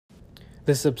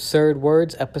This Absurd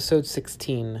Words, Episode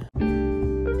 16.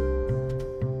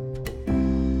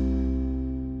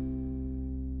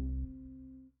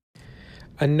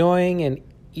 Annoying and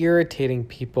irritating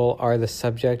people are the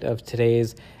subject of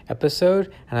today's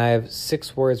episode, and I have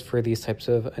 6 words for these types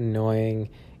of annoying,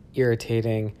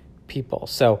 irritating people.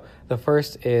 So the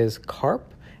first is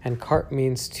carp, and carp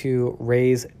means to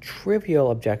raise trivial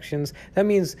objections. That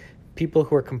means people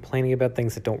who are complaining about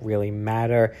things that don't really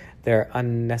matter. They're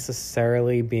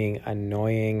unnecessarily being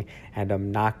annoying and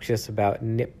obnoxious about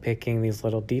nitpicking these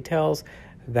little details.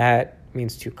 That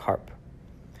means to carp.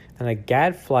 And a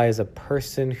gadfly is a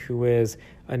person who is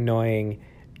annoying,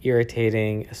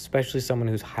 irritating, especially someone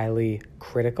who's highly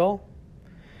critical.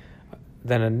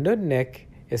 Then a nudnik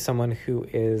is someone who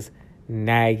is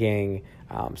nagging,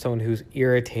 someone who's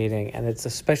irritating, and it's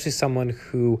especially someone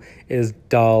who is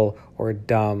dull or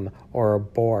dumb or a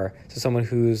bore. So someone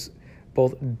who's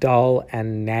both dull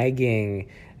and nagging,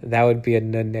 that would be a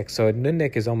nudnik. So a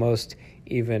nudnik is almost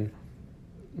even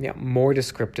more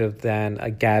descriptive than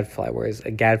a gadfly, whereas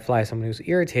a gadfly is someone who's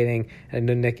irritating, and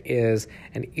a nudnik is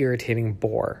an irritating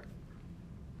bore.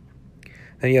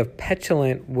 Then you have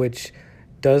petulant, which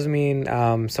does mean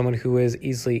someone who is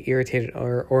easily irritated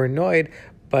or annoyed,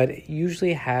 but it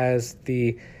usually has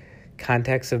the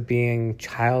context of being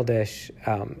childish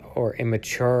or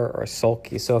immature or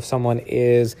sulky. So if someone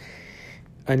is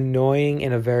annoying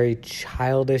in a very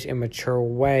childish, immature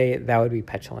way, that would be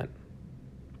petulant.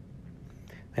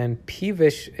 And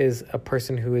peevish is a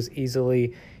person who is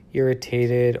easily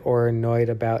irritated or annoyed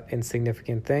about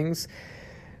insignificant things.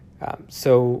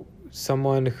 So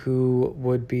someone who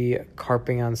would be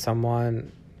carping on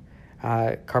someone,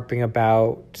 carping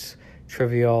about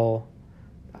trivial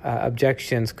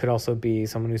objections, could also be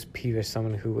someone who's peevish,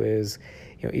 someone who is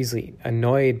easily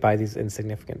annoyed by these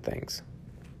insignificant things.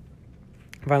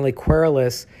 Finally,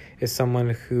 querulous is someone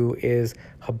who is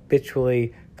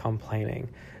habitually complaining.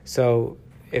 So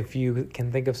if you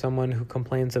can think of someone who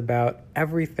complains about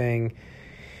everything,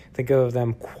 think of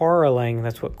them quarreling.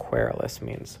 That's what querulous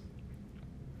means.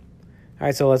 All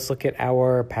right, so let's look at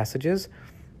our passages.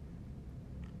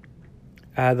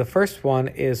 The first one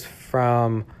is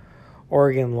from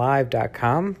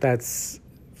OregonLive.com. That's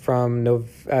from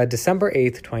December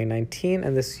 8th, 2019,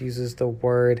 and this uses the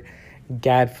word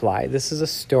gadfly. This is a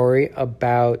story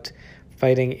about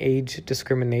fighting age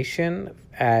discrimination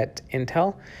at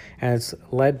Intel, and it's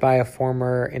led by a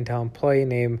former Intel employee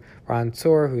named Ron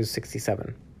Zur, who's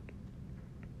 67.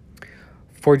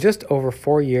 For just over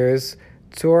 4 years,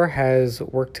 Zur has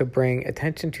worked to bring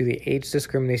attention to the age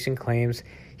discrimination claims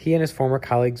he and his former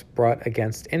colleagues brought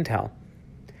against Intel.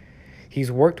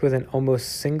 He's worked with an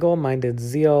almost single-minded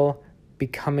zeal,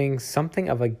 becoming something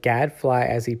of a gadfly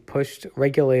as he pushed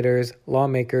regulators,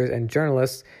 lawmakers, and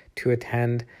journalists to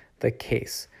attend the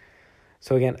case.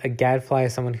 So again, a gadfly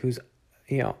is someone who's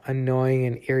annoying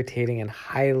and irritating and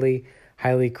highly,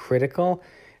 highly critical.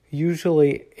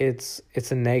 Usually it's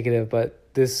a negative,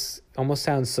 but this almost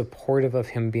sounds supportive of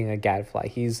him being a gadfly.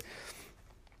 He's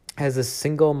has a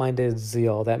single-minded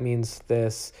zeal. That means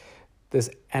this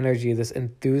energy, this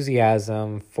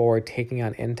enthusiasm for taking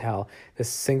on Intel, this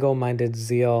single-minded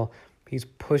zeal. He's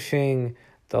pushing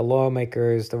the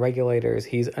lawmakers, the regulators.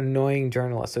 He's annoying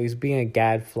journalists. So he's being a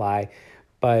gadfly,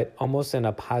 but almost in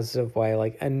a positive way,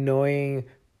 like annoying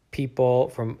people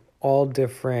from all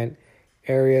different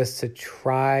areas to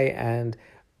try and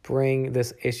bring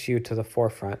this issue to the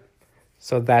forefront.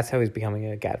 So that's how he's becoming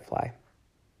a gadfly.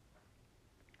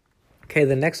 Okay,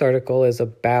 the next article is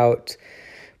about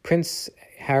Prince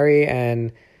Harry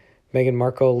and Meghan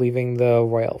Markle leaving the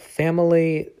royal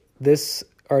family. This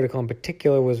article in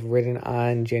particular was written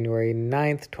on January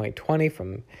 9th, 2020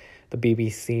 from the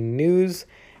BBC News,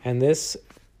 and this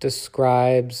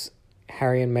describes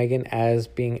Harry and Meghan as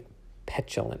being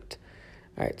petulant.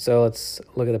 All right, so let's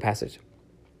look at the passage.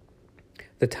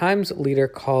 The Times leader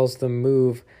calls the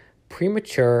move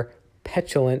premature,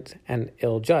 petulant, and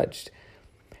ill-judged.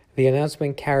 The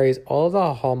announcement carries all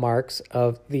the hallmarks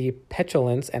of the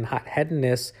petulance and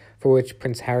hot-headedness for which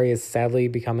Prince Harry is sadly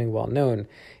becoming well known.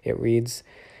 It reads,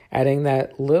 adding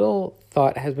that little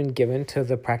thought has been given to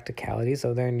the practicalities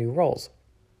of their new roles.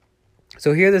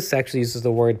 So here this actually uses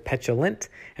the word petulant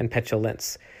and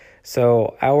petulance.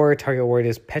 So our target word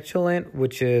is petulant,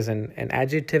 which is an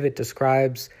adjective. It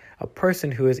describes a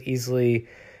person who is easily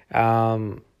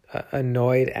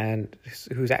annoyed and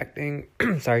who's acting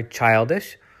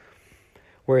childish.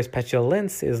 Whereas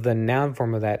petulance is the noun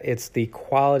form of that. It's the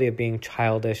quality of being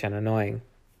childish and annoying.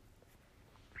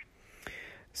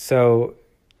 So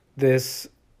this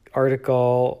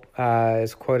article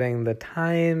is quoting the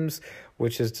Times,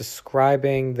 which is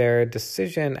describing their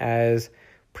decision as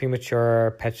premature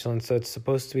or petulant. So it's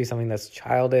supposed to be something that's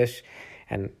childish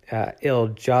and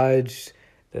ill-judged,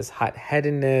 this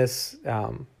hot-headedness,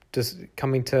 just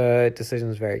coming to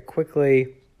decisions very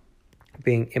quickly,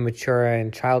 being immature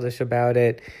and childish about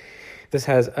it. This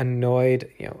has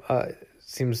annoyed,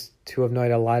 seems to have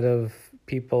annoyed a lot of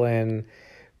people in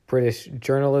British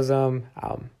journalism.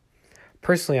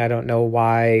 Personally, I don't know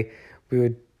why we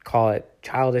would call it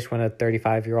childish when a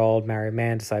 35-year-old married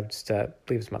man decides to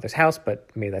leave his mother's house, but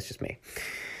maybe that's just me.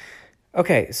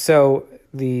 Okay, so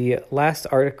the last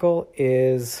article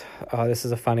is, this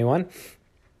is a funny one.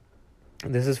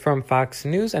 This is from Fox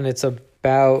News, and it's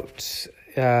about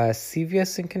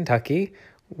CVS in Kentucky,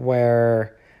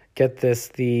 where, get this,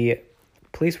 the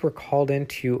police were called in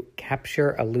to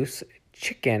capture a loose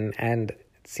chicken, and it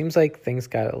seems like things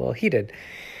got a little heated.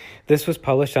 This was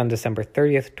published on December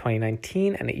 30th,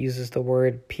 2019, and it uses the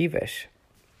word peevish.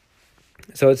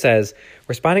 So it says,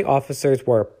 responding officers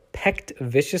were pecked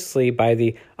viciously by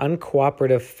the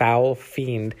uncooperative foul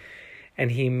fiend,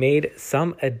 and he made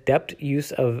some adept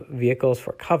use of vehicles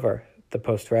for cover, the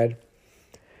Post read.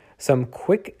 Some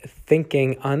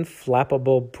quick-thinking,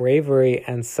 unflappable bravery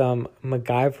and some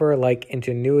MacGyver-like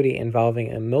ingenuity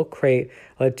involving a milk crate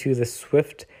led to the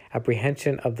swift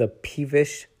apprehension of the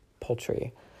peevish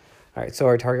poultry. All right, so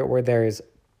our target word there is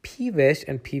peevish,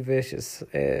 and peevish is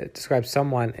describes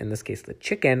someone, in this case the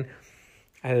chicken,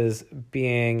 as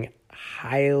being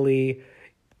highly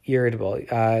irritable.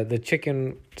 The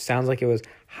chicken sounds like it was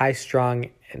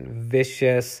high-strung and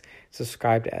vicious. It's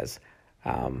described as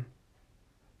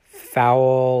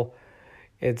foul.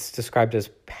 It's described as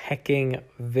pecking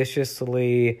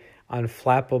viciously,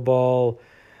 unflappable.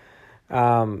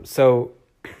 So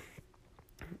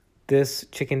this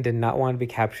chicken did not want to be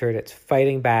captured. It's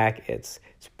fighting back. It's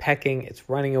pecking. It's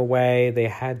running away. They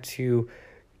had to,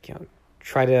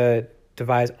 try to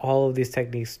devise all of these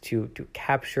techniques to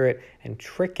capture it and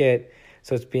trick it.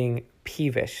 So it's being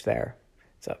peevish there.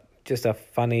 So just a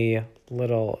funny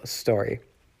little story.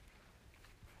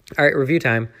 All right, review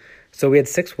time. So we had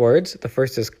 6 words. The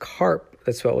first is carp.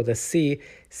 That's spelled with a C.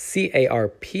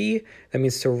 C-A-R-P. That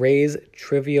means to raise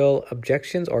trivial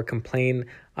objections or complain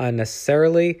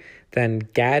unnecessarily. Then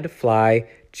gadfly.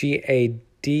 G-A-D-F-L-Y.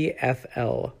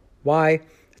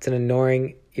 It's an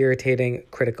annoying, irritating,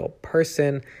 critical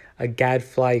person. A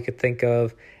gadfly you could think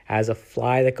of as a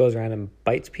fly that goes around and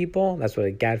bites people. That's what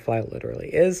a gadfly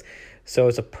literally is. So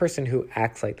it's a person who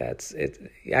acts like that.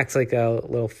 It acts like a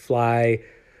little fly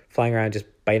flying around just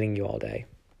biting you all day.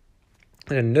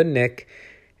 And a nudnik,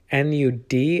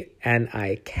 N-U-D-N-I-K,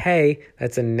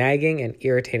 that's a nagging and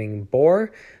irritating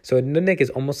bore. So a nudnik is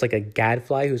almost like a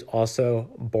gadfly who's also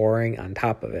boring on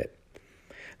top of it.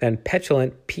 Then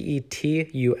petulant,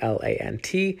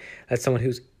 P-E-T-U-L-A-N-T, that's someone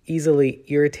who's easily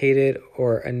irritated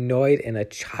or annoyed in a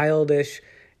childish,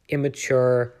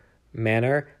 immature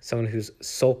manner, someone who's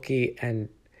sulky and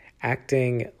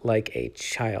acting like a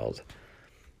child.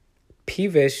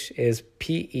 Peevish is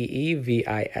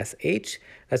P-E-E-V-I-S-H.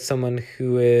 That's someone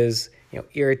who is,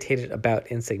 irritated about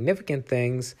insignificant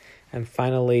things. And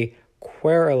finally,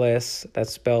 querulous,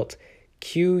 that's spelled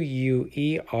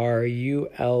Q-U-E-R-U-L-O-U-S.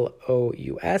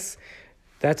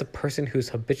 That's a person who's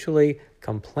habitually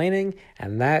complaining,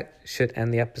 and that should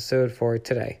end the episode for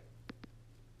today.